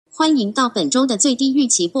欢迎到本周的最低预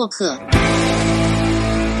期播客。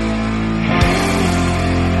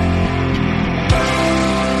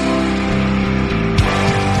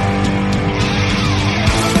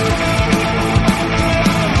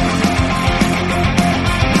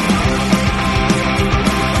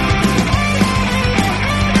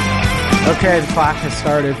Okay, the clock has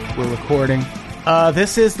started. We're recording.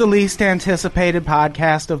 This is the least anticipated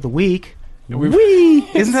podcast of the week. Wee!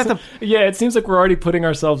 Isn't that the... Yeah, it seems like we're already putting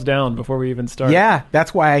ourselves down before we even start. Yeah,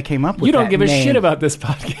 that's why I came up with that You don't give a name. shit about this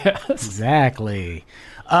podcast. Exactly.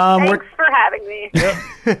 Thanks for having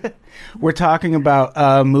me. We're talking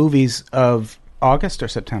about movies of August or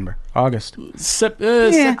September? August.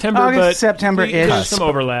 September, August, but September-ish. there's some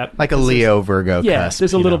overlap. Like a Leo Virgo Yeah, cusp,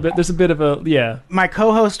 there's a little bit. There's a bit of a My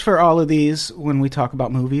co-host for all of these when we talk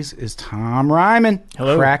about movies is Tom Ryman.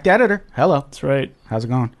 Hello. Cracked editor. Hello. That's right. How's it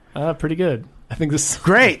going? Pretty good. I think this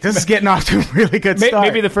Great. This is getting off to a really good start.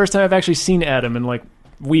 maybe the first time I've actually seen Adam in like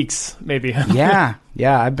weeks. Maybe. Yeah.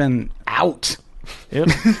 I've been out. Yep.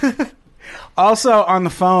 Also on the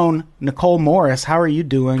phone, Nicole Morris. How are you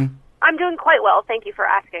doing? I'm doing quite well. Thank you for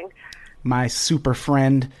asking. My super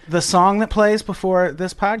friend. The song that plays before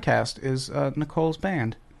this podcast is Nicole's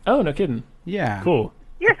band. Oh, no kidding. Yeah. Cool.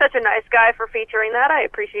 You're such a nice guy for featuring that. I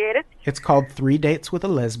appreciate it. It's called 3 Dates with a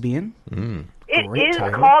Lesbian. It Great is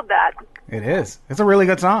title. called that. It is. It's a really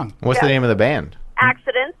good song. What's the name of the band?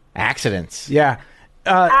 Accidents. Accidents. Yeah.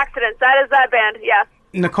 Accidents. That is that band. Yes.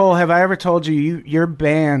 Nicole, have I ever told you your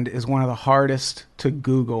band is one of the hardest to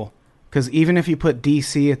Google? Because even if you put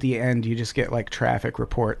D.C. at the end, you just get like traffic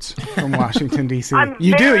reports from Washington, D.C.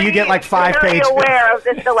 You get like 5 pages. I'm very aware of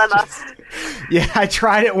this dilemma. Yeah, I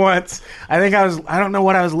tried it once. I don't know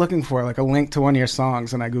what I was looking for, like a link to one of your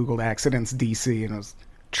songs, and I Googled Accidents D.C. and it was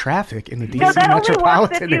traffic in the D.C. No, that only works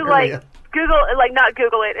metropolitan if you area. not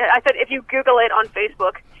Google it. I said if you Google it on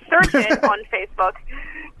Facebook. Search it on Facebook.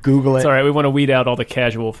 Google it. It's all right. We want to weed out all the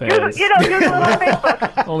casual fans. Google it on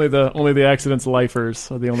Facebook. only the accidents lifers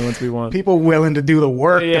are the only ones we want. People willing to do the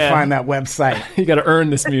work to Yeah. find that website. You got to earn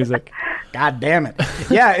this music. God damn it.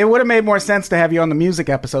 Yeah, it would have made more sense to have you on the music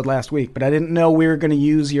episode last week, but I didn't know we were going to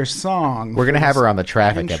use your song. We're going to have her on the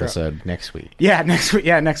traffic intro. episode next week. Yeah, next week.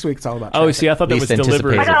 Yeah, next week it's all about traffic. Oh, see, I thought that was Least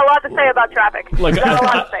deliberate. I got a lot to say about traffic. Like, I got a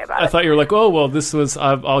lot to say about I it. thought you were like, oh, well, this was,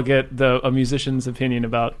 I'll get a musician's opinion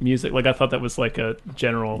about music. Like, I thought that was like a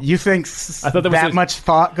general. You think I thought there was that a- much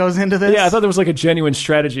thought goes into this? Yeah, I thought there was like a genuine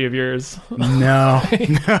strategy of yours. No,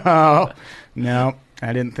 no.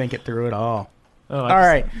 I didn't think it through at all. Oh, All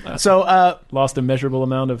right. So, Lost a measurable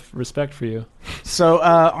amount of respect for you.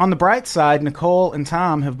 on the bright side, Nicole and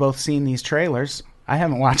Tom have both seen these trailers. I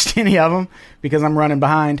haven't watched any of them because I'm running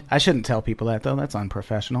behind. I shouldn't tell people that, though. That's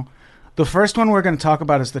unprofessional. The first one we're going to talk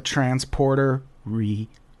about is The Transporter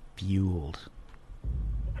Refueled.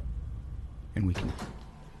 And we can...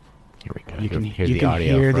 Here we go. You can hear you the can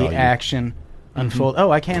audio hear for the all you- action unfold.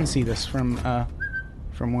 Oh, I can see this from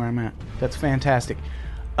where I'm at. That's fantastic.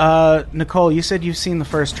 Nicole, you said you've seen the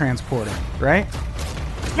first Transporter, right?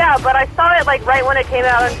 Yeah, but I saw it like right when it came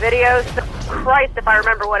out on videos. Christ, if I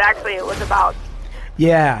remember what actually it was about.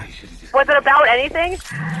 Yeah, Was it about anything?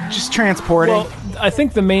 just transporting. Well, I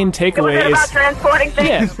think the main Was takeaway it about is, transporting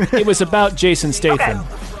things? yeah, it was about Jason Statham.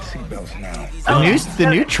 Okay. The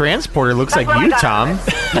new transporter looks That's like what you, I got.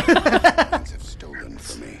 Tom.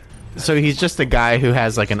 So he's just a guy who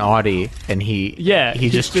has like an Audi, and he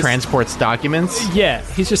he's just transports documents. Yeah,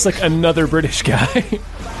 he's just like another British guy.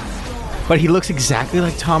 But he looks exactly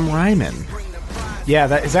like Tom Ryman.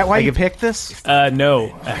 Yeah, is that why you picked this?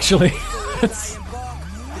 No, actually. It's-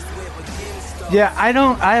 Yeah, I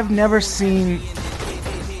have never seen...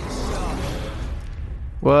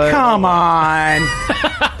 What? Come on!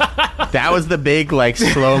 That was the big like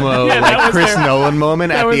slow mo Yeah, that like was Chris their- Nolan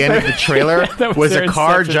moment at was the end of their- the trailer. that was was their a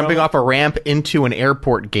car Inception jumping moment. off a ramp into an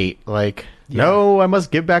airport gate. Like, no, I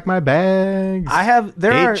must give back my bags.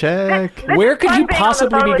 Paycheck. This Where is could fun you being on the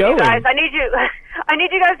possibly phone be with you going? guys. I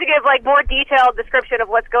need you guys to give like more detailed description of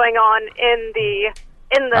what's going on in the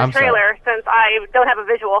I'm sorry. trailer since I don't have a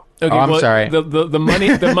visual. Okay, Oh, I'm sorry.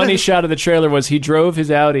 The money shot of the trailer was he drove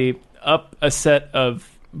his Audi up a set of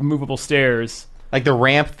movable stairs, Like the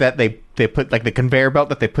ramp that they put, like the conveyor belt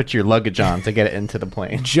that they put your luggage on to get it into the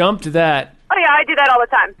plane. jumped that Oh yeah, I do that all the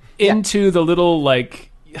time. into the little like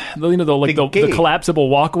the gate. collapsible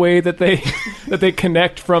walkway that they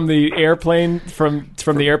connect from the airplane from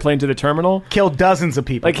the airplane to the terminal. Killed dozens of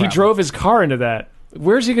people. Like he probably. drove his car into that.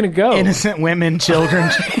 Where's he going to go? Innocent women, children,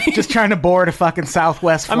 just trying to board a fucking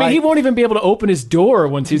Southwest I flight. mean, he won't even be able to open his door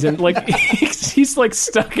once he's in. Like, he's he's like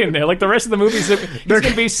stuck in there. Like the rest of the movie, he's going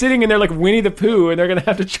to be sitting in there like Winnie the Pooh, and they're going to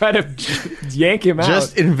have to try to yank him out.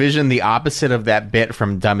 Just envision the opposite of that bit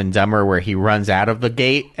from Dumb and Dumber where he runs out of the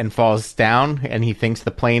gate and falls down, and he thinks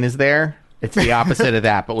the plane is there. It's the opposite of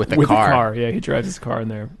that, but with a car. With a car, yeah. He drives his car in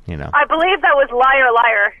there. You know. I believe that was Liar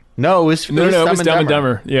Liar. No, it was Dumb and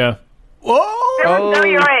Dumber. Yeah. Whoa! No,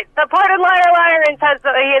 you're right. The part in Liar Liar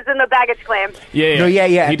he is in the baggage claim. Yeah. No,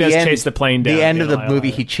 yeah. He does chase the plane down. The end of the movie,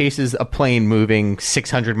 Liar. he chases a plane moving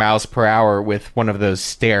 600 miles per hour with one of those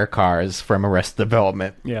stair cars from Arrested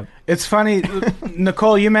Development. Yeah. It's funny,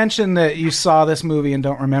 Nicole, you mentioned that you saw this movie and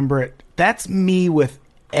don't remember it. That's me with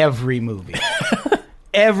every movie.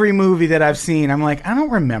 Every movie that I've seen, I'm like, I don't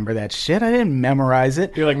remember that shit. I didn't memorize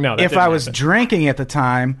it. You're like, no, that if didn't I was happen. drinking at the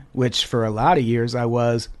time, which for a lot of years I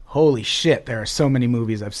was, holy shit, there are so many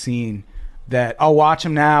movies I've seen that I'll watch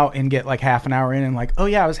them now and get like half an hour in and like, oh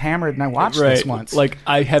yeah, I was hammered and I watched this once. Like,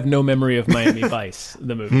 I have no memory of Miami Vice,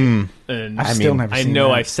 the movie. And I've still never I seen know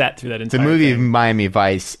that. I sat through that The entire movie thing. Miami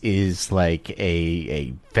Vice is like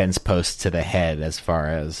a fence post to the head as far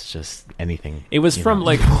as just anything. It was from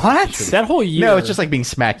like What? that whole year. No, it's just like being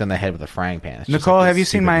smacked on the head with a frying pan. It's just Nicole, like have this you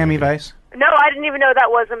seen stupid Miami movie. Vice? No, I didn't even know that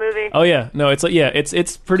was a movie. Oh yeah, no, it's like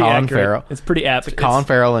it's pretty Colin accurate. Farrell. It's pretty apt. It's Colin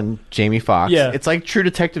Farrell and Jamie Foxx. Yeah. It's like True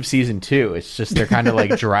Detective season 2. It's just they're kind of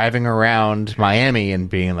like driving around Miami and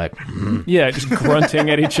being like, Yeah, just grunting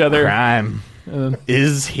at each other. crime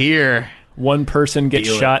is here. One person gets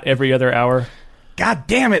shot every other hour. God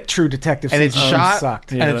damn it, True Detective And it's season shot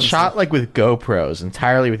sucked. Yeah, and it's that shot like with GoPros,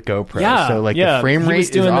 entirely with GoPros. Yeah, so like yeah. the frame He rate was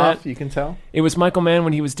is doing off, that. you can tell. It was Michael Mann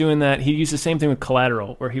when he was doing that. He used the same thing with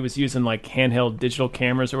Collateral, where he was using like handheld digital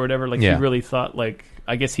cameras or whatever. Like Yeah. he really thought like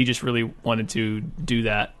I guess he just really wanted to do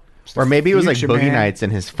that. Or maybe it was like future, Boogie man. Nights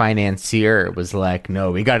and his financier was like,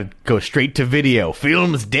 no, we got to go straight to video.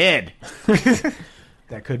 Film's dead.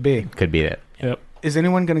 That could be. Could be it. Yep. Is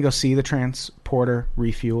anyone going to go see the Transporter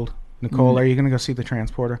refueled? Nicole, are you going to go see the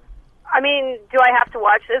Transporter? I mean, do I have to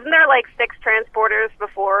watch? Isn't there like 6 transporters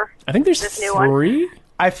before? I think there's This new one. 3.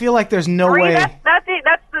 I feel like there's no 3? way. That's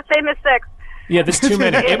the same as 6. Yeah, there's too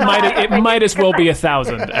many. It might as well be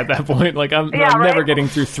 1,000 at that point. Like I'm Yeah, never right? getting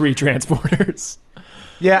through 3 transporters.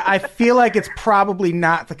 Yeah, I feel like it's probably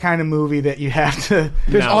not the kind of movie that you have to.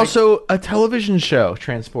 There's No. also a television show,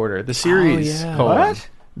 Transporter, the series. yeah. colon. What?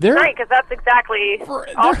 They're Right, because that's exactly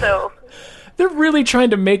also. they're really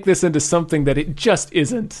trying to make this into something that it just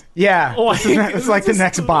isn't. Yeah, Like, it's like the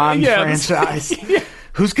next Bond yeah, this- franchise.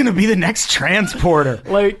 Who's going to be the next Transporter?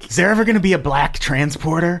 Like Is there ever going to be a black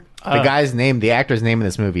Transporter? The guy's name, the actor's name in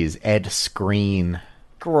this movie is Ed Skrein.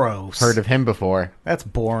 Gross. Heard of him before. That's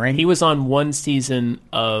boring. he was on one season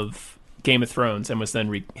of Game of Thrones and was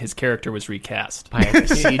then his character was recast. By a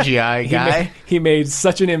CGI guy. He made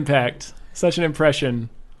such an impact, such an impression.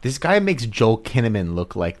 This guy makes Joel Kinnaman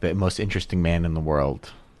look like the most interesting man in the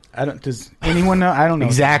world. I don't. Does anyone know? I don't know.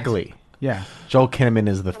 Exactly. Yeah. Joel Kinnaman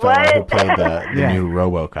is the fella What? who played the Yeah. new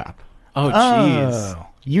RoboCop. Oh jeez. Oh,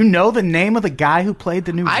 you know the name of the guy who played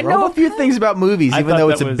the new? I know a few things about movies, I even thought though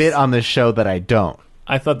that it's a was- bit on this show that I don't.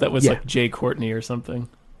 I thought that was Yeah. like Jay Courtney or something.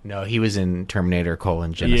 No, he was in Terminator: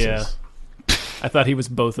 Genesis. I thought he was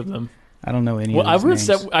both of them. I don't know any. Well, I of these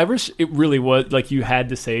names. wish it really was like you had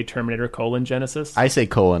to say Terminator: Genesis. I say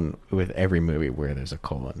colon with every movie where there's a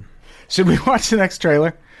colon. Should we watch the next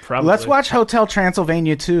trailer? Probably. Let's watch Hotel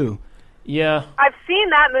Transylvania 2. Yeah. I've seen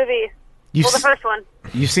that movie. You Well, the first one.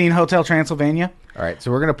 You seen Hotel Transylvania? All right,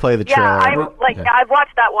 so we're gonna play the Yeah, trailer. I've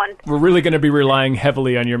watched that one. We're really going to be relying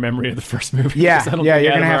heavily on your memory of the first movie. Yeah, 'cause I don't yeah. think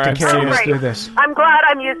You're gonna Adam have or to I've carry seen us it. through this. I'm glad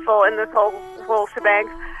I'm useful in this whole shebang.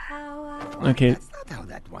 Okay, That's not how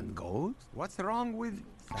that one goes. What's wrong with...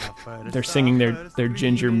 they're singing their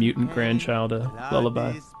ginger mutant grandchild a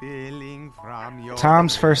lullaby.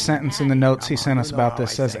 Tom's first sentence in the notes he sent us about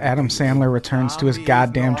this says Adam Sandler returns to his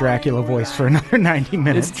goddamn Dracula voice for another 90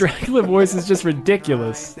 minutes. His Dracula voice is just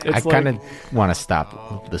ridiculous. I It's kind like, of want to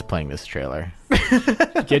stop playing this trailer.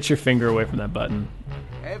 get your finger away from that button.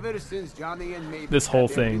 Ever since Johnny and Mabel This whole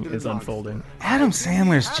had their thing little is dog, unfolding. Adam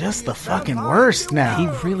Sandler's just the fucking worst now. He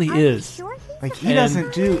really is. Like, he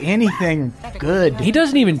doesn't do anything good. He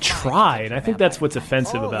doesn't even try, and I think that's what's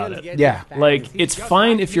offensive about it. Yeah. Like, it's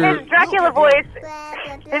fine if you're... His Dracula voice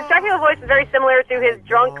is very similar to his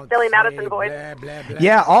drunk Billy Madison voice.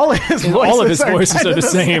 Yeah, all of his voices All of his are voices kind are of the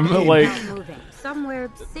same. Like, Moving somewhere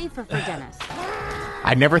safer for Dennis.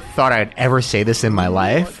 I never thought I'd ever say this in my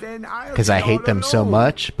life because I hate them so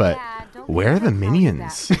much, but where are the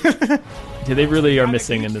minions? Yeah, they really are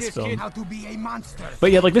missing in this film.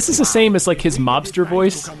 But yeah, like this is the same as like his mobster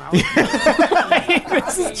voice.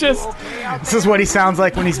 This is what he sounds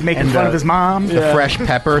like when he's making fun of his mom. The fresh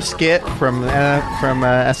pepper skit from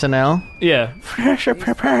SNL. Yeah. Fresh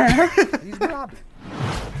pepper.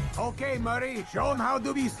 Okay, Murray, show him how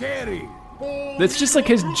to be scary. That's just like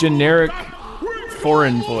his generic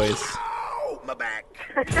foreign voice. Oh, my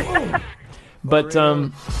back. But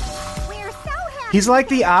He's like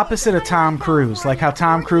the opposite of Tom Cruise. Like how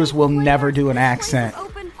Tom Cruise will never do an accent.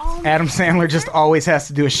 Adam Sandler just always has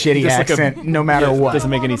to do a shitty Just like a- accent no matter yeah, what. doesn't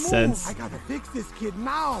make any sense. I gotta fix this kid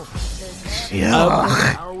now.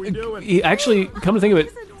 How are we doing? He actually, come to think of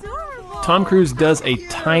it, Tom Cruise does a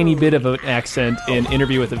tiny bit of an accent in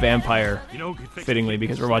Interview with a Vampire, fittingly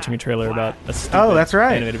because we're watching a trailer about a stupid that's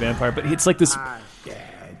right. animated vampire. But it's like this,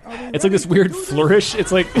 weird flourish.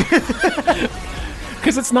 It's like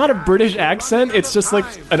because it's not a British accent. It's just like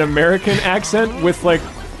an American accent with like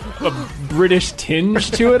a British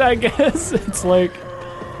tinge to it. I guess it's like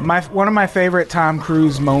One of my favorite Tom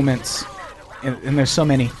Cruise moments, and there's so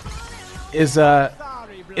many, is at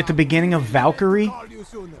the beginning of Valkyrie,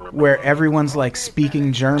 where everyone's like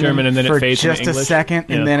speaking German and then for it fades just into a English. second,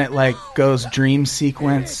 Yeah. and then it like goes dream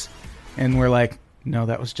sequence, and we're like, no,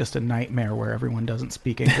 that was just a nightmare where everyone doesn't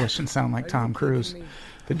speak English and sound like Tom Cruise.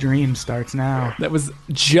 The dream starts now. that was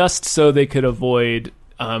just so they could avoid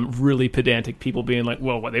really pedantic people being like,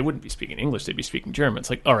 well, they wouldn't be speaking English, they'd be speaking German. It's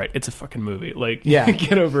like, all right, it's a fucking movie. Like, Yeah.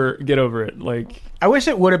 get over it. Like, I wish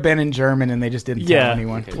it would have been in German and they just didn't tell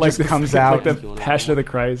anyone. It like just comes out. like the Passion of the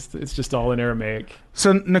Christ. It's just all in Aramaic.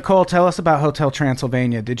 So, Nicole, tell us about Hotel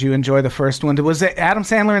Transylvania. Did you enjoy the first one? Was it Adam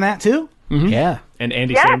Sandler in that too? Yeah. And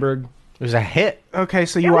Andy Yeah. Samberg. It was a hit. Okay,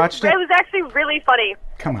 so you watched it? It was actually really funny.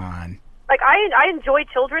 Come on. Like, I enjoy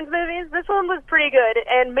children's movies. This one was pretty good,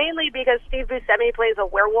 and mainly because Steve Buscemi plays a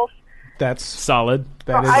werewolf. That's Solid.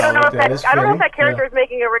 that is. I don't know if that is I don't know if fitting. that character is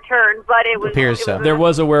making a return, but it was. Appears it so. was There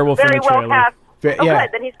was a werewolf in very the well trailer. cast. Oh, Yeah. good.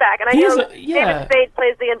 Then he's back, and I He's know a- yeah. David Spade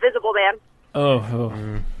plays the Invisible Man.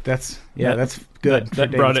 Oh. That's That- that's good. for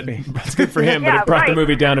That brought it. David Spade. That's good for him, but Yeah, it brought the right.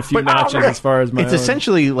 movie down a few But- notches as far as my It's own.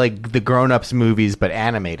 essentially like the grown-ups movies, but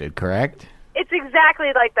animated, correct? It's exactly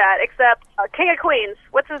like that, except King of Queens.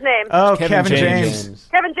 What's his name? Oh, Kevin Kevin James. James.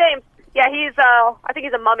 Kevin James. Yeah, he's. I think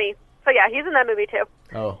he's a mummy. So yeah, he's in that movie too.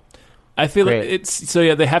 Oh. I feel like Great. it's so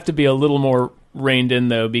yeah. They have to be a little more reined in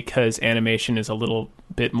though, because animation is a little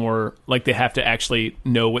bit more like they have to actually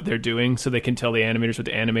know what they're doing, so they can tell the animators what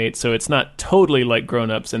to animate. So it's not totally like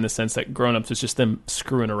Grown Ups in the sense that Grown Ups is just them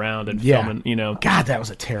screwing around and Yeah. filming. You know. God, that was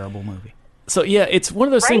a terrible movie. So yeah, it's one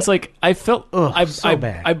of those things. Like I felt, so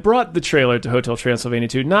bad. I brought the trailer to Hotel Transylvania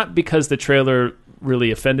 2, not because the trailer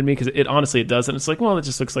really offended me, because it honestly it doesn't. It's like, well, it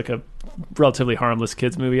just looks like a relatively harmless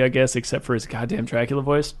kids movie, I guess, except for his goddamn Dracula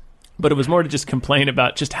voice. But it was more to just complain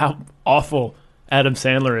about just how awful Adam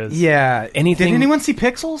Sandler is. Yeah. Anything- Did anyone see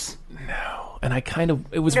Pixels? And I kind of,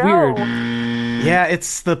 it was No. weird. Yeah,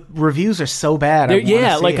 it's the reviews are so bad. I wanna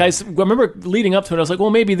Yeah, see like it. I remember leading up to it, I was like, well,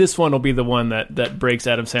 maybe this one will be the one that breaks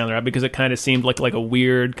Adam Sandler out, because it kind of seemed like a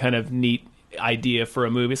weird, kind of neat idea for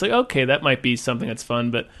a movie. It's like, okay, that might be something that's fun,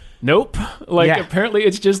 but nope. Like, Yeah. apparently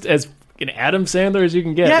it's just as an Adam Sandler as you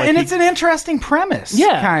can get. Yeah, Like, and he- it's an interesting premise.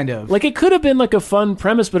 yeah, kind of. like it could have been like a fun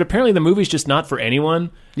premise, but apparently the movie's just not for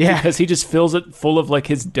anyone. Yeah. because he just fills it full of like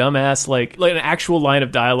his dumbass like an actual line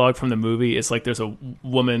of dialogue from the movie is like there's a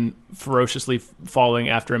woman ferociously following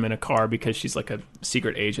after him in a car because she's like a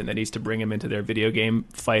secret agent that needs to bring him into their video game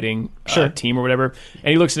fighting team or whatever.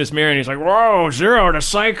 And he looks in his mirror and he's like, "Whoa, 0 to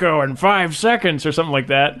Psycho in 5 seconds" or something like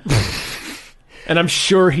that. And I'm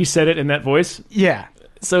sure he said it in that voice. Yeah.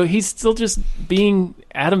 So he's still just being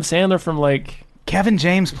Adam Sandler from like Kevin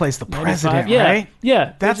James plays the 95. president, Yeah, right?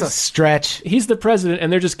 yeah. That's a stretch. He's the president,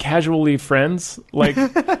 and they're just casually friends. Like,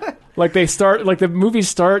 like they start, like the movie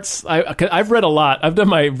starts. I've read a lot. I've done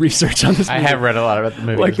my research on this movie. I have read a lot about the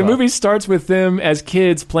movie. Like as the well. movie starts with them as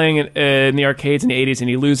kids playing in the arcades in the 80s, and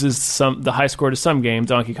he loses the high score to some game,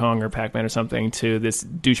 Donkey Kong or Pac-Man or something, to this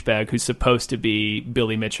douchebag who's supposed to be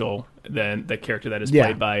Billy Mitchell, the character that is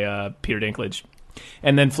played by Peter Dinklage.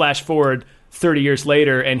 And then flash forward 30 years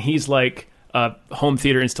later, and he's like a home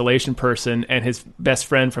theater installation person, and his best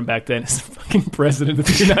friend from back then is the fucking president of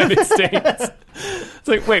the United States. It's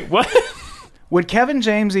like, wait, what? Would Kevin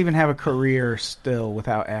James even have a career still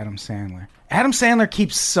without Adam Sandler? Adam Sandler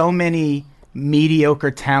keeps so many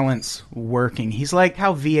mediocre talents working. He's like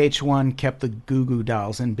how VH1 kept the Goo Goo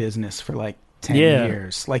Dolls in business for like 10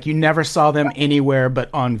 years. Like you never saw them anywhere but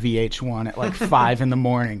on VH1 at like 5 in the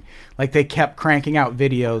morning. Like they kept cranking out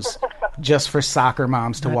videos just for soccer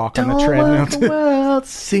moms to walk on the treadmill.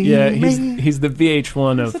 Yeah, he's the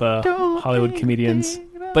VH1 of Hollywood comedians.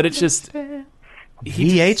 But it's just...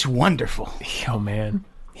 VH wonderful. Oh, man.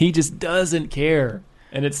 He just doesn't care.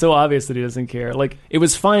 And it's so obvious that he doesn't care. Like, it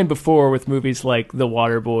was fine before with movies like The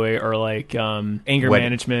Waterboy or like Anger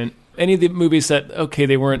Management. Any of the movies that, okay,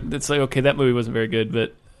 they weren't... It's like, okay, that movie wasn't very good,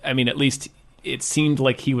 but, I mean, at least it seemed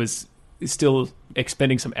like he was still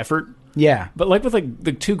expending some effort. Yeah. But like with like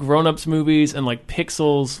the two Grown-Ups movies and like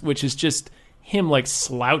Pixels, which is just him like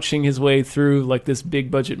slouching his way through like this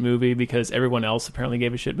big budget movie because everyone else apparently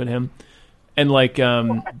gave a shit but him. And like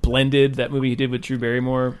Blended, that movie he did with Drew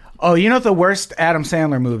Barrymore. Oh, you know the worst Adam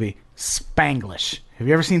Sandler movie? Spanglish. Have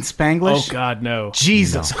you ever seen Spanglish? Oh, God, no.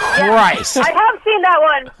 Jesus Christ. I have seen that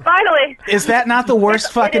one, finally. Is that not the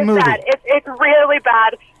worst fucking movie? Bad. It's really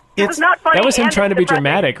bad. It was not funny. That was him and trying to be depressing.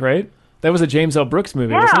 dramatic, right? That was a James L. Brooks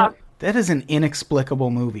movie, Yeah. wasn't it? That is an inexplicable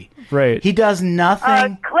movie. Right. He does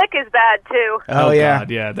nothing. Click is bad, too. Oh, yeah. God,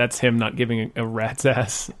 yeah. That's him not giving a rat's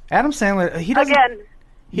ass. Adam Sandler, he doesn't... Again.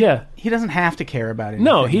 Yeah. He doesn't have to care about anything.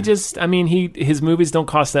 No, he just... I mean, his movies don't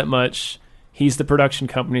cost that much. He's the production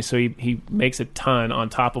company, so he makes a ton on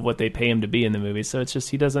top of what they pay him to be in the movie. So it's just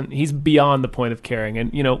he's beyond the point of caring.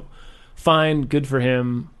 And, you know, fine, good for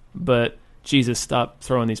him, but Jesus, stop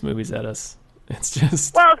throwing these movies at us. It's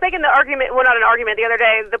just... Well, I was making the argument, well, not an argument, the other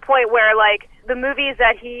day, the point where, like, the movies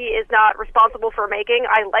that he is not responsible for making,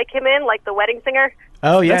 I like him in, like The Wedding Singer.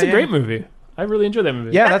 Oh, yeah. That's a great movie. I really enjoy that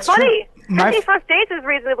movie. Yeah, That's that's funny. true. 50 First Dates is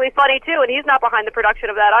reasonably funny, too, and he's not behind the production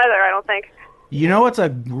of that either, I don't think. You know what's a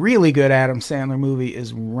really good Adam Sandler movie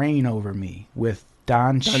is Reign Over Me with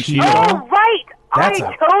Don Cheadle. Oh, right! That's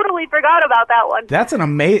I totally forgot about that one. That's an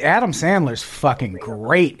amazing... Adam Sandler's fucking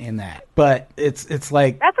great in that. But it's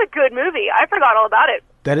like... That's a good movie. I forgot all about it.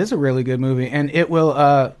 That is a really good movie. And it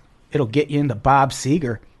will... it'll get you into Bob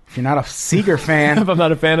Seger. If you're not a Seger fan... If I'm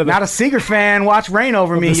not a fan of Not a Seger fan, watch Reign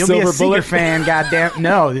Over Me. You'll be a Silver Bullet. Seger fan, goddamn.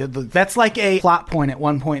 No, that's like a plot point at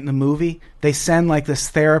one point in the movie. They send like this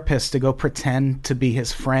therapist to go pretend to be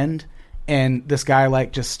his friend. And this guy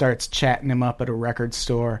like just starts chatting him up at a record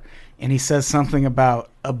store. And he says something about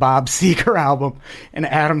a Bob Seger album. And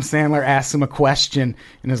Adam Sandler asks him a question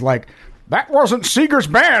and is like, that wasn't Seger's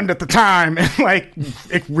band at the time. And like,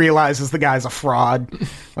 it realizes the guy's a fraud.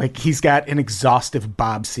 Like, he's got an exhaustive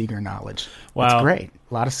Bob Seger knowledge. Wow. It's great.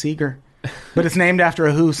 A lot of Seger. But it's named after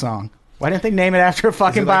a Who song. Why didn't they name it after a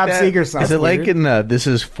fucking Bob Seger song? Is it like in This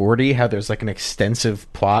Is 40, how there's like an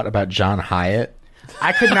extensive plot about John Hyatt?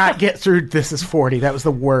 I could not get through This Is 40. That was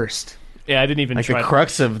the worst. Yeah, I didn't even Like try. the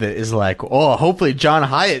crux of it is like, oh, hopefully John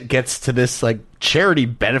Hyatt gets to this like charity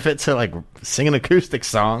benefit to like sing an acoustic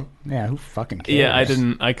song. Yeah, who fucking cares?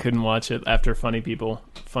 Yeah, I couldn't watch it after Funny People.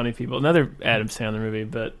 Another Adam Sandler movie,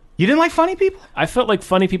 but You didn't like Funny People? I felt like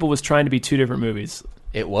Funny People was trying to be two different movies.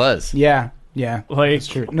 It was. Yeah. Like, That's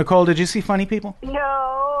true. Nicole, did you see Funny People?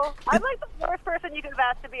 No. I'm like the worst person you could have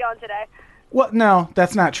asked to be on today. Well, no,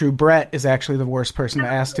 that's not true. Brett is actually the worst person to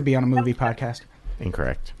ask to be on a movie podcast.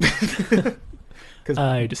 Incorrect.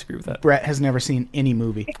 I disagree with that. Brett has never seen any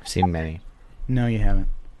movie. I've seen many. No, you haven't.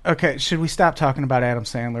 Okay, should we stop talking about Adam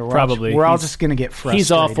Sandler? Probably. We're all He's- just going to get frustrated.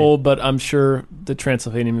 He's awful, but I'm sure the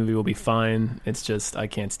Transylvania movie will be fine. It's just I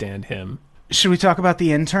can't stand him. Should we talk about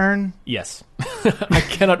The Intern? Yes. I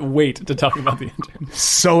cannot wait to talk about The Intern.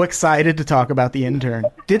 So excited to talk about The Intern.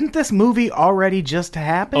 Didn't this movie already just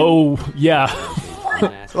happen? Oh, yeah.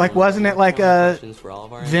 Like, wasn't it like a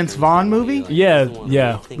Vince Vaughn movie?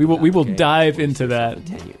 Yeah. We will dive into that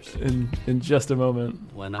in just a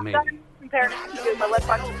moment. When I mean, Compared to, but let's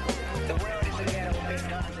talk.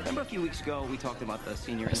 remember a few weeks ago we talked about the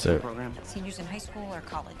senior So- intern program? Seniors in high school or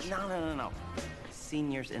college? No.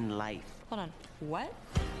 Seniors in life. Hold on. What?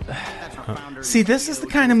 See, this is the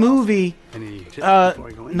kind of movie...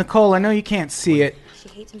 Nicole, I know you can't see it. She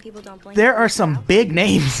hates when people don't blink. There are some big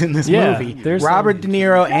names in this Yeah, movie. there's Robert some- De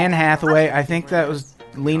Niro, Anne Hathaway. I think that was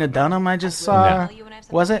Lena Dunham I just saw.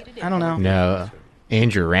 Was it? I don't know. No.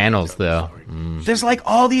 Andrew Rannells, though. There's like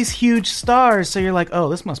all these huge stars, so you're like, oh,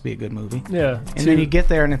 this must be a good movie. Yeah. And then you get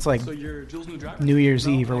there and it's like New Year's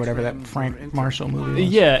Eve or whatever that Frank Marshall movie was.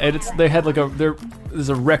 Yeah, and they had like there's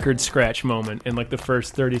a record scratch moment in like the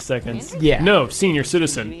first 30 seconds. Yeah. No, senior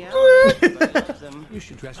citizen. You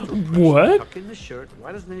should dress What? Tuck in the shirt.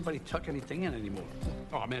 Why doesn't anybody tuck anything in anymore?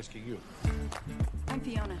 Oh, I'm asking you. I'm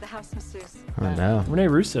Fiona, the house masseuse. Oh, no. Renee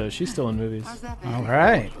Russo, she's still in movies. All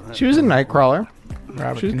right. She was in Nightcrawler.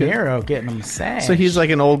 Robert She's De good. Niro getting a massage. So he's like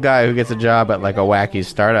an old guy who gets a job at like a wacky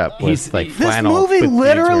startup with He's- like this this flannel. movie with dudes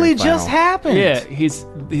literally wearing just flannel. happened.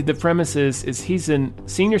 Yeah, the premise is he's a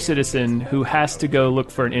senior citizen who has to go look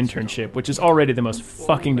for an internship, which is already the most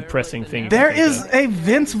fucking depressing thing. you can There think is of. a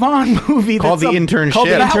Vince Vaughn movie Called that's The Internship. called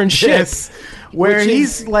The Internship, Internship, where which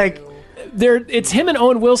he's is- like, It's him and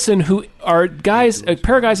Owen Wilson, who are guys, a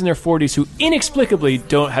pair of guys in their 40s who inexplicably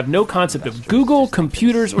don't have no concept of Google,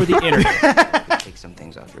 computers, or the internet. Take some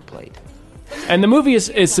things off your plate. And the movie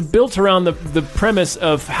is built around the premise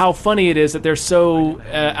of how funny it is that they're so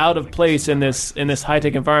out of place in this high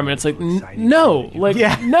tech environment. It's like no, like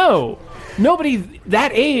Yeah. no, nobody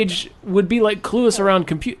that age would be like clueless around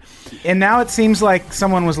computer. and now it seems like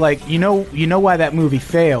someone was like, you know why that movie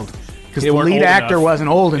failed? Because They the weren't lead old actor enough. wasn't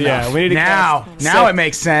old enough. Yeah, we need to now cast it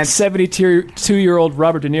makes sense. 72-year-old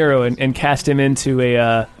Robert De Niro and cast him into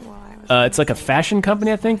a. It's like a fashion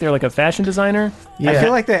company, I think. They're like a fashion designer. I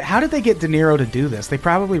feel like that. How did they get De Niro to do this? They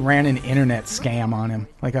probably ran an internet scam on him,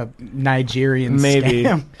 like a Nigerian Maybe.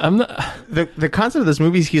 scam. I'm not. The concept of this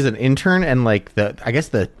movie is he's an intern and like I guess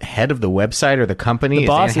the head of the website or the company The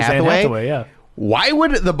boss is is Anne Hathaway, yeah. Why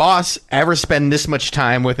would the boss ever spend this much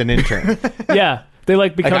time with an intern? Yeah. They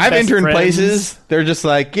like become Like I've best interned friends. places. They're just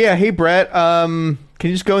like, yeah, hey Brett, can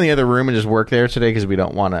you just go in the other room and just work there today because we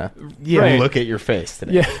don't want to Right. look at your face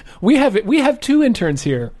today. Yeah. We have 2 interns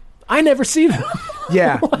here. I never see them.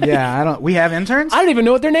 Yeah, yeah. I don't. We have interns. I don't even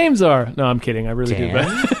know what their names are. No, I'm kidding. I really do.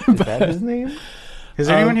 Dan? But Is that his name? Has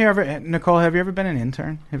anyone here ever? Nicole, have you ever been an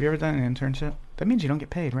intern? Have you ever done an internship? That means you don't get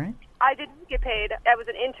paid, right? I didn't get paid. I was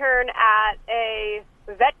an intern at a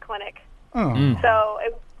vet clinic. Oh, So,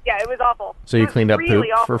 it was awful. So you It was cleaned up poop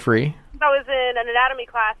really awful. for free? I was in an anatomy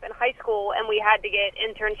class in high school, and we had to get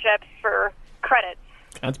internships for credits.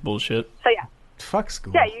 that's bullshit. So, yeah. fuck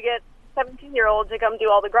school. Yeah, you get 17-year-olds to come do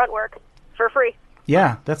all the grunt work for free.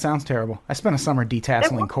 Yeah, that sounds terrible. I spent a summer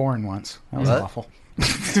detasseling corn once. That was awful.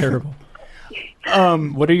 Terrible.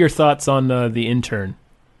 What are your thoughts on The Intern?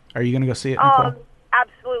 Are you gonna go see it, Nicole?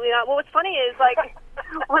 Absolutely not. Well, what's funny is, like,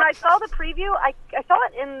 when I saw the preview, I saw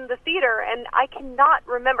it in the theater, and I cannot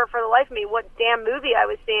remember for the life of me what damn movie I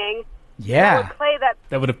was seeing. I Yeah, would play that.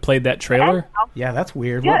 That would have played that trailer? yeah, that's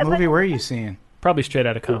weird. Yeah, What it's movie like- were you seeing? Probably Straight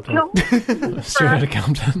Outta Compton. No. Straight Outta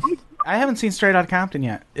Compton. I haven't seen Straight Outta Compton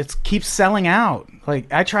yet. It keeps selling out.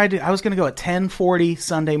 Like I was gonna go at 10:40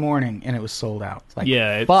 Sunday morning, and it was sold out. It's like,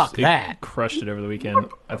 Yeah, it that. crushed it over the weekend.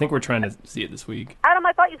 I think we're trying to see it this week. Adam,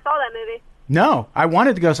 I thought you saw that movie. No, I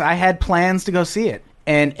wanted to go. I had plans to go see it,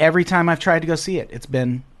 and every time I've tried to go see it, it's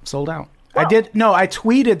been sold out. I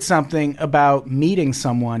tweeted something about meeting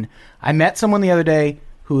someone. I met someone the other day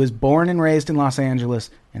who was born and raised in Los Angeles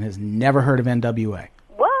and has never heard of NWA.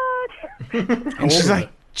 What? And she's like,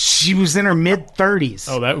 she was in her mid-30s.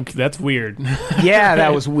 Oh, that's weird. Yeah,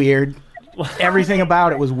 that was weird. Everything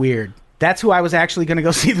about it was weird. That's who I was actually going to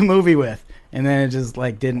go see the movie with, and then it just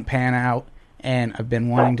like didn't pan out. And I've been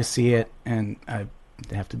wanting to see it, and I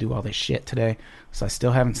have to do all this shit today, so I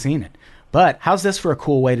still haven't seen it. But how's this for a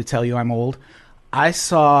cool way to tell you I'm old? I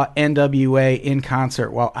saw NWA in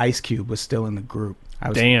concert while Ice Cube was still in the group.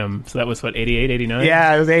 Damn. So that was what, 88, 89? Yeah,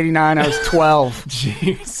 I was 89. I was 12.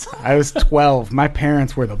 Jeez. I was 12. My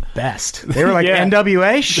parents were the best. They were like, Yeah.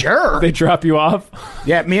 NWA? Sure. They drop you off?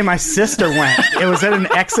 Yeah, me and my sister went. It was at an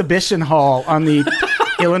exhibition hall on the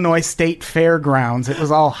Illinois State Fairgrounds. It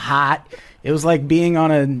was all hot. It was like being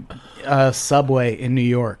on a subway in New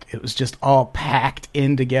York. It was just all packed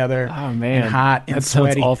in together. Oh, man. And hot and that sounds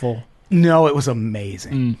sweaty. awful. No, it was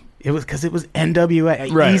amazing. It was because it was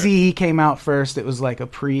NWA. Right. Eazy-E came out first. It was like a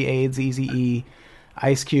pre-AIDS Eazy-E.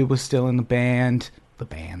 Ice Cube was still in the band.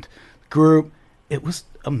 Group. It was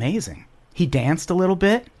amazing. He danced a little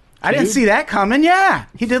bit. I didn't see that coming. Yeah,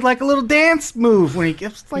 he did like a little dance move when he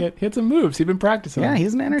gets like. He had some moves. He'd been practicing. Yeah, them.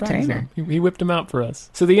 he's an entertainer. Practicing. He whipped them out for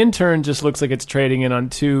us. So The Intern just looks like it's trading in on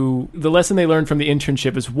 2. The lesson they learned from the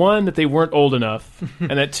internship is 1, that they weren't old enough,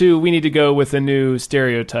 and that 2, we need to go with a new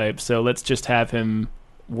stereotype. So let's just have him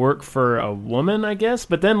work for a woman, I guess.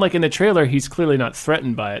 But then, like in the trailer, he's clearly not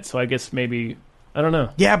threatened by it. So I guess maybe, I don't know.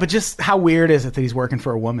 Yeah, but just how weird is it that he's working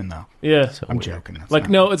for a woman though? Yeah. I'm joking. That's Like, not-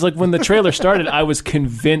 no, it's like when the trailer started, I was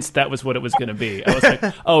convinced that was what it was going to be. I was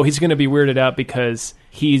like, oh, he's going to be weirded out because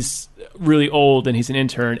he's really old and he's an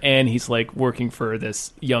intern and he's like working for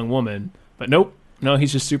this young woman. But nope. No,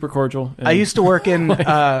 he's just super cordial. And I used to work in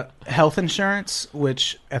health insurance,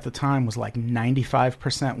 which at the time was like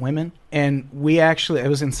 95% women. And it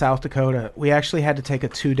was in South Dakota. We actually had to take a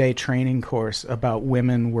 2-day training course about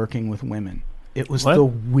women working with women. It was What? the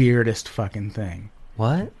weirdest fucking thing.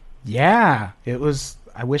 What? Yeah, it was.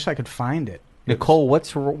 I wish I could find it. Nicole,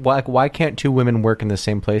 why can't two women work in the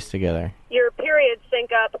same place together? Your periods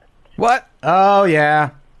sync up. What? Oh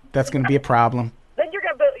yeah, that's going to be a problem. Then you're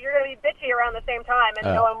gonna be bitchy around the same time,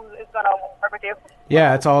 and no one is gonna work with you.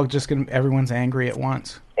 Yeah, it's all just going to, everyone's angry at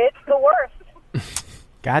once. It's the worst.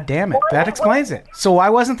 God damn it. That explains it. So why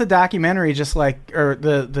wasn't the documentary just like, or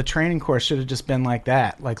the training course should have just been like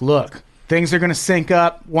that? Like, look, things are going to sync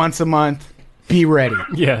up once a month. Be ready.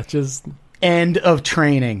 Yeah, just... End of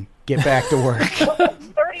training. Get back to work. 30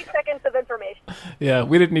 seconds of information. Yeah,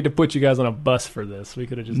 we didn't need to put you guys on a bus for this. We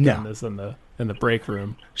could have just done this in the break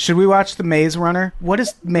room. Should we watch The Maze Runner? What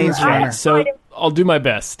is Maze Runner? So I'll do my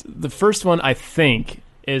best. The first one, I think,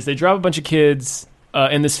 is they drop a bunch of kids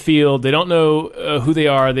in this field. They don't know who they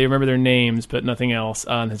are. They remember their names, but nothing else.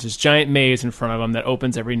 There's this giant maze in front of them that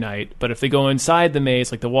opens every night. But if they go inside the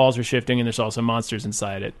maze, like the walls are shifting and there's also monsters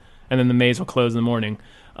inside it. And then the maze will close in the morning.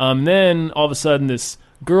 Then all of a sudden this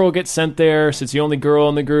girl gets sent there, so it's the only girl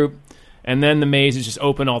in the group. And then the maze is just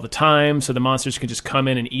open all the time, so the monsters can just come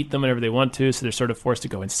in and eat them whenever they want to. So they're sort of forced to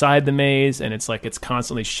go inside the maze, and it's like it's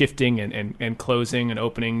constantly shifting and closing and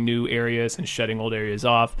opening new areas and shutting old areas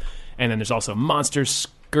off. And then there's also monsters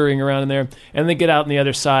scurrying around in there. And they get out on the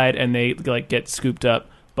other side, and they like get scooped up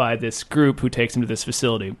by this group who takes them to this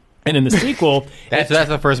facility. And in the sequel... That's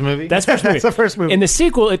the first movie? That's the first movie. That's the first movie. In the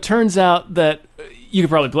sequel, it turns out that... You could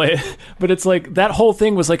probably play it, but it's like that whole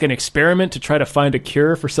thing was like an experiment to try to find a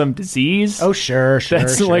cure for some disease. Oh, sure.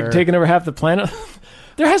 That's like taking over half the planet.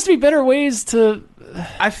 There has to be better ways to...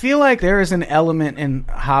 I feel like there is an element in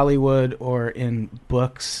Hollywood or in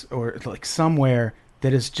books or like somewhere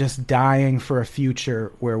that is just dying for a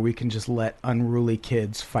future where we can just let unruly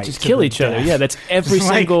kids fight. Just kill each other. Yeah, that's every Just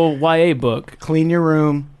like, single YA book. Clean your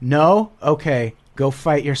room. No? Okay. Go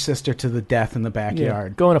fight your sister to the death in the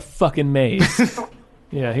backyard. Yeah, go in a fucking maze.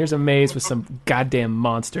 Yeah, here's a maze with some goddamn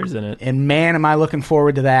monsters in it. And man, am I looking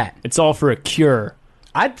forward to that. It's all for a cure.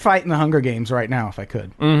 I'd fight in the Hunger Games right now if I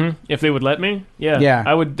could. Mm-hmm. If they would let me, yeah. Yeah.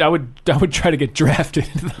 I would try to get drafted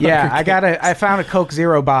into the Yeah, Hunger Games. I found a Coke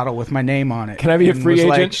Zero bottle with my name on it. Can I be a and free was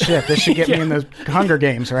agent? Like, shit, this should get me in the Hunger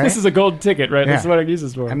Games, right? This is a gold ticket, right? Yeah. That's what I use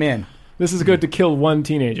this for. I'm in. This is good to kill one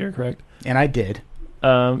teenager, correct? And I did.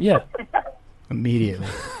 Yeah. Immediately.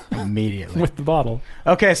 With the bottle.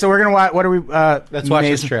 Okay, so we're gonna watch. What are we? Let's watch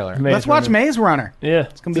this trailer. Let's watch Maze Runner. Yeah,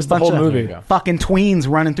 It's gonna be just a bunch the whole of movie. fucking tweens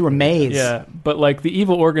running through a maze. Yeah, but like the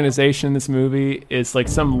evil organization in this movie is like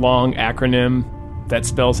some long acronym that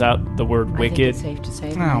spells out the word wicked. I think it's safe to say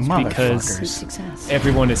Oh, because motherfuckers. success.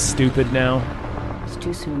 everyone is stupid now. It's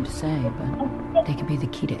too soon to say, but they could be the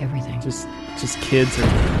key to everything. Just kids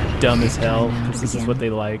are dumb as hell because this is what they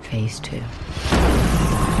like. Phase 2.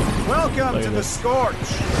 Welcome Look to at the this. Scorch.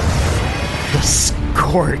 The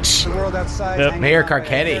Scorch. The world outside. Yep. hanging Mayor by a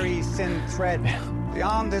Carcetti. very thin thread.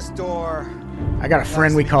 Beyond this door. I got a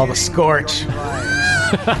friend we call the Scorch.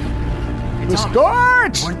 The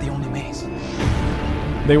Scorch. Weren't the only maze.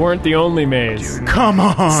 They weren't the only maze. Come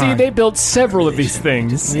on. See, they built several of these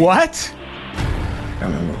things. What?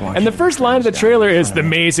 And the first line of the trailer is the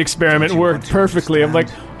maze experiment worked perfectly. I'm like,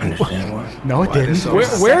 No, it didn't.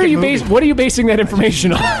 where are you basing? What are you basing that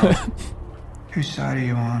information on? Whose side are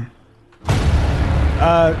you on?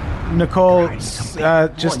 Nicole,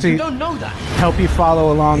 just to help you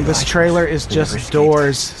follow along, this trailer is just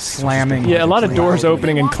doors slamming. Yeah, a lot of doors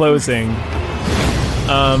opening and closing,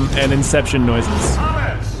 and Inception noises.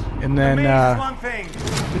 And then one thing.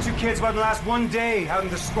 The two kids wouldn't last one day out in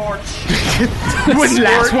the Scorch. wouldn't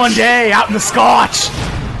last one day out in the Scorch.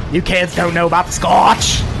 You kids don't know about the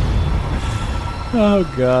Scorch. Oh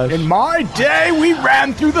gosh. In my day, we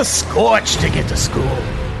ran through the Scorch to get to school.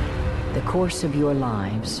 The course of your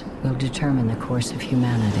lives will determine the course of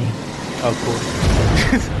humanity. Oh,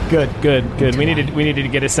 cool. Good. We needed to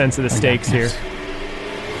get a sense of the stakes here.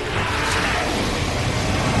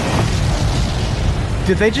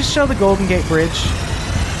 Did they just show the Golden Gate Bridge?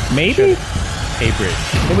 Maybe A bridge.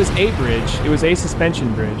 it was a bridge. It was a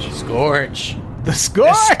suspension bridge. Scorch. The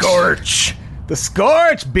Scorch. Scorch. The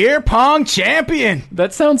Scorch, beer pong champion.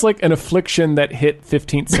 That sounds like an affliction that hit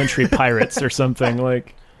 15th century pirates or something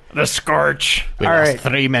like the Scorch. We All lost right.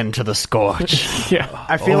 3 men to the Scorch. Yeah.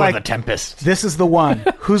 I feel Over like the Tempest. this is the one.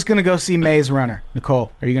 Who's gonna go see Maze Runner?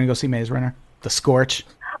 Nicole, are you gonna go see Maze Runner? The Scorch.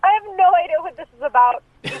 I have no idea what this is about.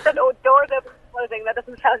 You said doors open and closing. That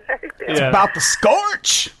doesn't sound very good. Yeah. About the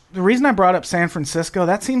Scorch. The reason I brought up San Francisco,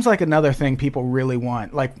 that seems like another thing people really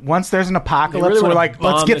want. Like, once there's an apocalypse, really we're wanna like,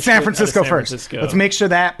 bomb let's the get shit San out of Francisco San first. Francisco. Let's make sure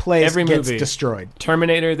that place Every gets movie. destroyed.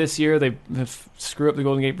 Terminator this year, they screw up the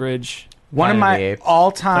Golden Gate Bridge. One of Planet of the my Apes.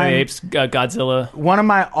 all-time Apes, Godzilla. one of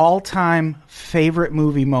my all-time favorite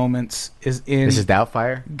movie moments is in This is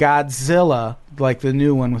Doubtfire. Godzilla, like the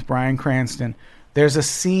new one with Bryan Cranston. There's a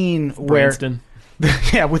scene Branston. where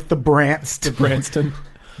yeah, with the Branston. Branston.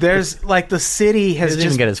 There's like the city He has doesn't even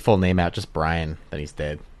just get his full name out, just Brian, that he's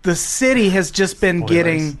dead. the city has just been Spoilers.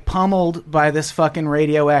 getting pummeled by this fucking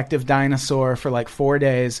radioactive dinosaur for like 4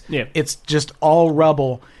 days. Yeah. It's just all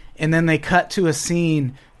rubble. And then they cut to a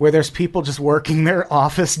scene where there's people just working their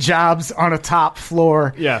office jobs on a top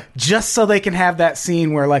floor. Yeah. Just so they can have that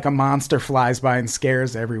scene where like a monster flies by and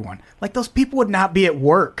scares everyone. Like those people would not be at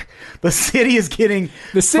work. The city is getting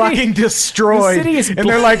fucking destroyed. the city is and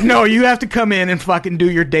they're like, no, you have to come in and fucking do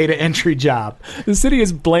your data entry job. The city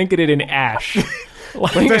is blanketed in ash.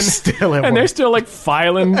 Like, But they're still at and they're work. still like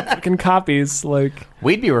filing fucking copies. Like,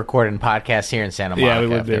 We'd be recording podcasts here in Santa Monica yeah, we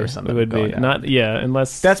would if be. there was something We would be. going down. Not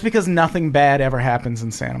unless That's because nothing bad ever happens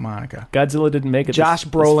in Santa Monica. Godzilla didn't make it. Josh this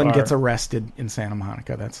Brolin far. gets arrested in Santa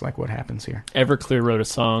Monica. That's like what happens here. Everclear wrote a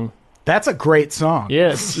song. That's a great song.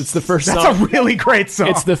 Yes, it's the first That's song. a really great song.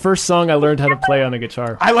 It's the first song I learned how to play on a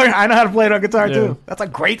guitar. I know how to play it on guitar Yeah. too. That's a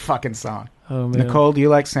great fucking song. Oh man. Nicole, do you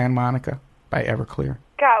like Santa Monica by Everclear?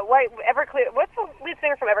 God, wait, Everclear. What's the lead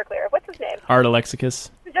singer from Everclear? What's his name? Art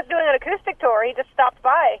Alexicus. He's just doing an acoustic tour. He just stopped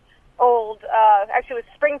by actually it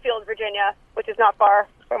was Springfield, Virginia, which is not far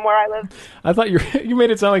from where I live. I thought you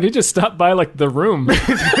made it sound like he just stopped by like the room.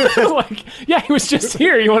 Like, yeah, he was just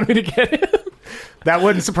here. You wanted me to get him? That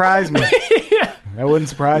wouldn't surprise me. Yeah. That wouldn't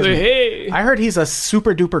surprise me. Hey. I heard he's a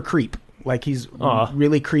super duper creep. Like he's Aw.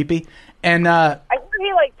 really creepy. And I hear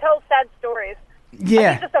he like tells sad stories.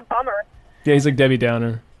 yeah. He's just a bummer. Yeah, he's like Debbie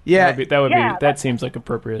Downer. Yeah. That seems like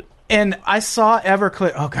appropriate. And I saw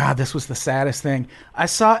Everclear. Oh God, this was the saddest thing. I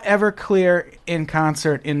saw Everclear in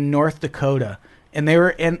concert in North Dakota, and they were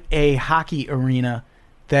in a hockey arena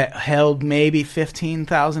that held maybe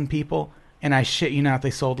 15,000 people. And I shit you not, they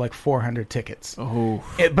sold like 400 tickets. Oh,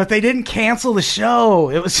 But they didn't cancel the show.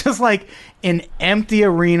 It was just like an empty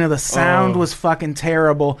arena. The sound was fucking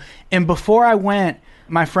terrible. And before I went,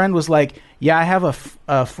 my friend was like, "Yeah, I have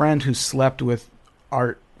a friend who slept with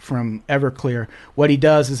Art from Everclear. What he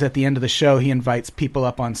does is at the end of the show, he invites people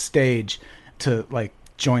up on stage to like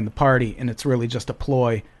join the party, and it's really just a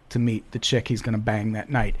ploy to meet the chick he's going to bang that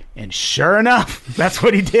night." And sure enough, that's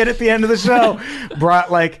what he did at the end of the show.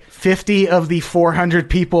 Brought like 50 of the 400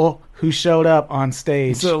 people who showed up on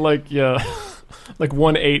stage. so like yeah, like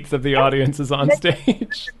 1/8 of the audience is on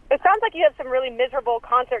stage. It sounds like you have some really miserable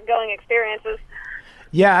concert-going experiences.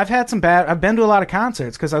 Yeah, I've been to a lot of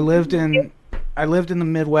concerts because I lived in the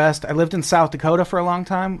Midwest. I lived in South Dakota for a long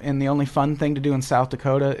time, and the only fun thing to do in South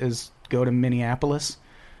Dakota is go to Minneapolis,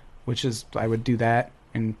 which is I would do that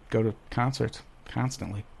and go to concerts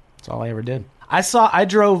constantly. That's all I ever did. I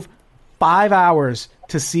drove 5 hours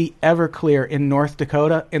to see Everclear in North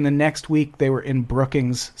Dakota, and the next week they were in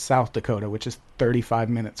Brookings, South Dakota, which is 35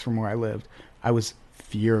 minutes from where I lived. I was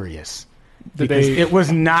furious. Because it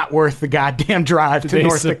was not worth the goddamn drive to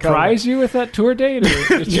North Dakota. Did they surprise you with that tour date?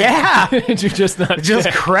 Or did Yeah. did you just not It just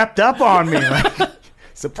check? crept up on me. Like,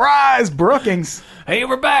 surprise, Brookings. Hey,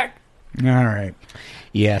 we're back. All right.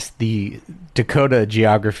 Yes, the Dakota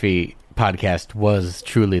Geography podcast was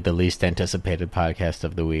truly the least anticipated podcast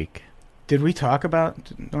of the week. Did we talk about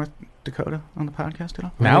North Dakota on the podcast at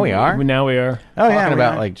all? Now we are. Now we are. Oh yeah, Talking we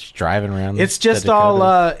about are. like just driving around. It's the just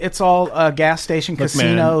Dakotas. all gas station Look,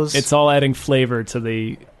 man, casinos. it's all adding flavor to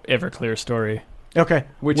the Everclear story, okay.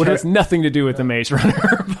 which What has do- nothing to do with the Maze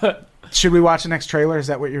Runner. But should we watch the next trailer? Is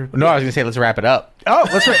that what you're? No, I was gonna say let's wrap it up. Oh,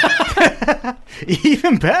 let's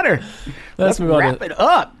even better. let's move on. Wrap it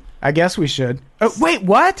up. I guess we should. Oh, wait,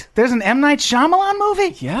 what? There's an M. Night Shyamalan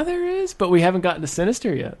movie? Yeah, there is, but we haven't gotten to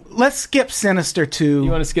Sinister yet. Let's skip Sinister 2.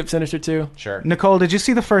 You want to skip Sinister 2? Sure. Nicole, did you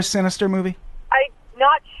see the first Sinister movie? I'm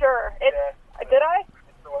not sure. Did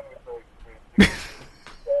I?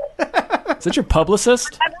 Is that your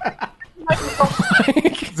publicist?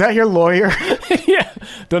 Is that your lawyer? Yeah.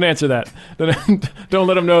 Don't answer that. Don't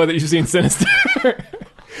let him know that you've seen Sinister.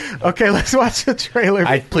 Okay, let's watch the trailer.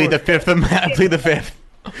 I plead the fifth. I plead the fifth.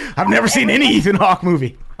 I've never seen any Ethan Hawke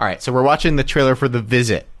movie. All right, so we're watching the trailer for The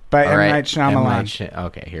Visit By All M. right? Night Shyamalan.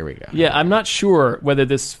 Okay, here we go. Yeah, I'm not sure whether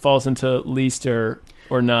this falls into least or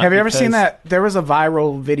not. Have you ever seen because- that? There was a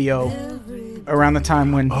viral video around the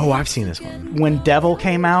time when Oh, I've seen this one. Devil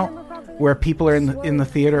came out, where people are in the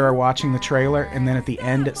theater are watching the trailer, and then at the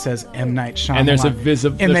end it says M. Night Shyamalan, And there's a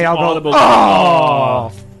visible. and they all go, audible,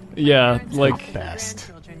 "Oh, yeah, like. best."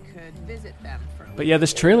 But yeah,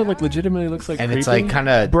 this trailer like legitimately looks like. And creepy. it's like kind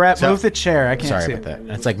of Brett, move the chair. I can't Sorry see about it. that.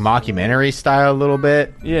 And it's like mockumentary style a little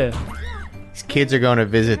bit. Yeah. These kids are going to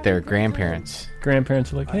visit their grandparents.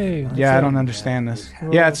 Grandparents are like, hey. Yeah, I don't understand this.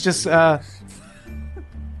 Yeah, it's just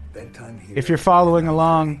if you're following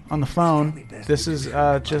along on the phone, this is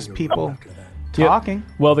just people talking.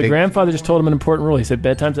 Well, the grandfather just told him an important rule. He said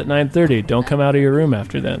bedtime's at 9:30. Don't come out of your room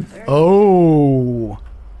after then. Oh.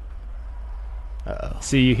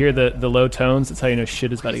 See, you hear the low tones. That's how you know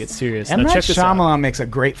shit is about to get serious. M. Now Night check this out. Shyamalan makes a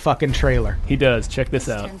great fucking trailer. He does. Check this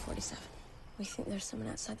out. 10:47. We think there's someone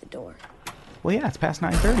outside the door. Well, yeah, it's past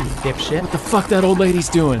 9:30, you dipshit. What the fuck that old lady's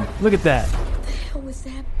doing? Look at that. What the hell was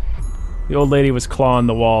that? The old lady was clawing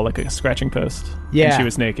the wall like a scratching post. Yeah. And she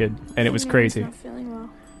was naked, and it was crazy. Not feeling well.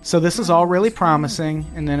 So this is all really promising,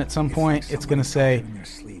 and then at some point it's going to say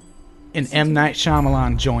an M. Night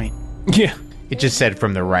Shyamalan joint. Yeah. It just said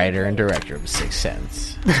from the writer and director of Sixth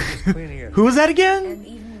Sense. Who was that again? And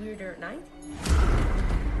even weirder at night.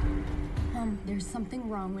 There's something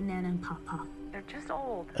wrong with Nana and Papa. They're just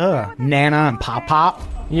old. Nana and Pop Pop.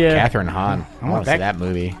 Yeah. Catherine Hahn. I want to that- see that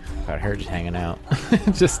movie about her just hanging out.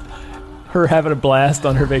 Just her having a blast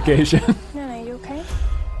on her vacation Nana, you okay?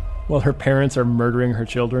 while her parents are murdering her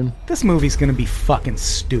children. This movie's going to be fucking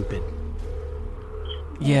stupid.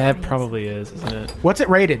 Yeah, it probably is, isn't it? What's it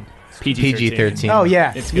rated? PG-13. Oh,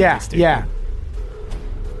 yeah. It's gonna Yeah, be stupid. yeah.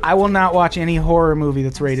 I will not watch any horror movie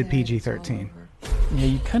that's rated PG-13. Yeah,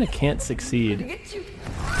 you kind of can't succeed.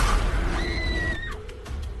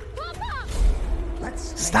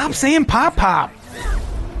 Stop saying Pop Pop.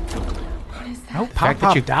 Oh, Pop fact that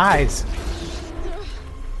Pop you- dies.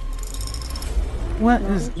 What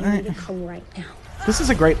is... You need to come right now. This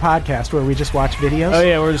is a great podcast where we just watch videos. Oh,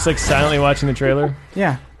 yeah, we're just like silently watching the trailer.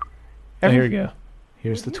 Yeah. Oh, here we go.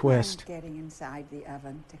 Here's the twist. Getting inside the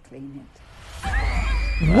oven to clean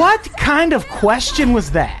it. What kind of question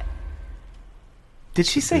was that? Did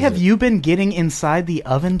she say, have you been getting inside the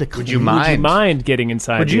oven to clean Would you it? mind? Would you mind getting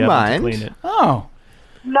inside Would the you oven mind? to clean it? Oh.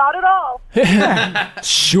 Not at all.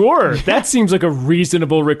 Sure. That seems like a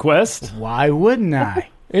reasonable request. Why wouldn't I?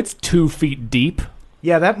 It's 2 feet deep.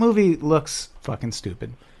 Yeah, that movie looks fucking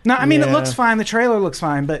stupid. No, I mean, it Yeah. looks fine. The trailer looks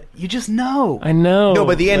fine, but you just know. I know. No,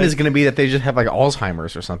 but the end like, is going to be that they just have like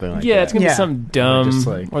Alzheimer's or something like that. Yeah, it's going to Yeah. be something dumb. just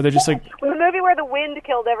like- or they're just like, The movie where the wind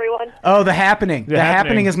killed everyone. Oh, The Happening. The Happening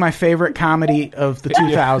Happening is my favorite comedy of the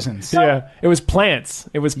 2000s. yeah, it was plants.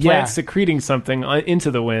 It was plants Yeah. secreting something into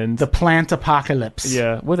the wind. The Plant Apocalypse.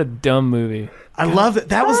 Yeah, what a dumb movie. I love it.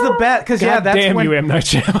 That was the best. Because, yeah, God that's damn when, you, M. Night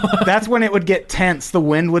Shyamalan. that's when it would get tense. The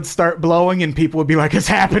wind would start blowing, and people would be like, it's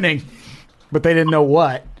happening. But they didn't know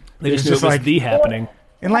what. They just It's knew just it was like- the happening.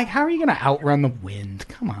 And, like, how are you going to outrun the wind?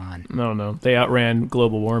 Come on. No. They outran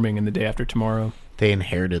global warming in The Day After Tomorrow. They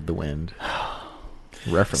inherited the wind.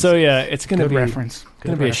 Reference. So, yeah, it's going to Good be, reference.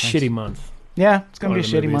 Gonna Good be reference. a shitty month. Yeah, it's going to One be of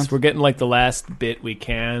a the shitty movies. month. We're getting like the last bit we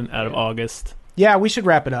can out of August. Yeah, we should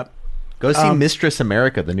wrap it up. Go see Mistress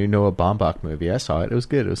America, the new Noah Baumbach movie. I saw it. It was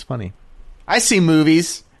good. It was funny. I see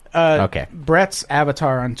movies. Okay. Brett's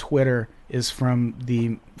avatar on Twitter is from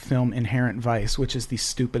the film Inherent Vice, which is the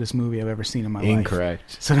stupidest movie I've ever seen in my life.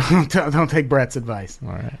 Incorrect. So don't take Brett's advice.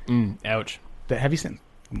 All right. Ouch. Have you seen?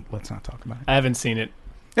 Let's not talk about it. I haven't seen it.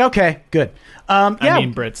 Okay, good. Yeah. I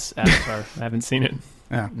mean, Britt's avatar. I haven't seen it.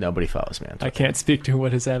 Nobody follows me on Twitter. I can't speak to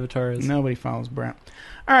what his avatar is. Nobody follows Brett.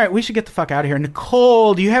 All right, we should get the fuck out of here.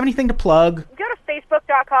 Nicole, do you have anything to plug? Go to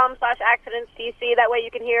facebook.com/accidentsdc. That way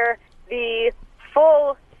you can hear the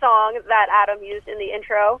full song that Adam used in the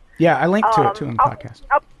intro. Yeah, I linked to it too in the podcast.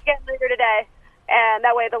 I'll get later today, and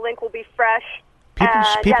that way the link will be fresh. People, And,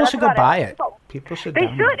 people that's should go about buy it. People should. They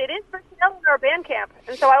download should. It is for sale in our Bandcamp,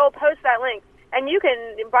 and so I will post that link, and you can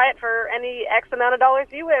buy it for any X amount of dollars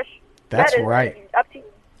you wish. That's That is right. Up to you.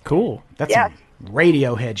 Cool. That's Yes. some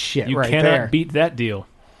Radiohead shit You right cannot there. beat that deal.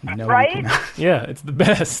 No, Right? you cannot. Yeah, it's the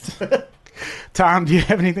best. Tom, do you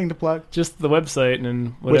have anything to plug? Just the website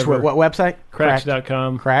and Which whatever. what website?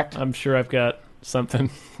 Cracked.com. Cracked. I'm sure I've got something.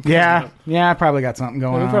 Yeah, I probably got something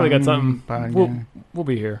going We on. probably got something. But, We'll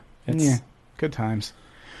be here. It's, yeah, good times.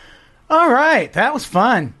 All right, that was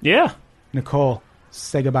fun. Yeah. Nicole,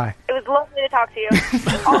 say goodbye. It was lovely to talk to you,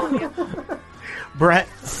 all of you. Brett,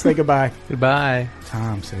 say goodbye. Goodbye.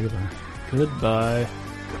 Tom, say goodbye. Goodbye.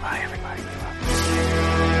 Goodbye, everybody.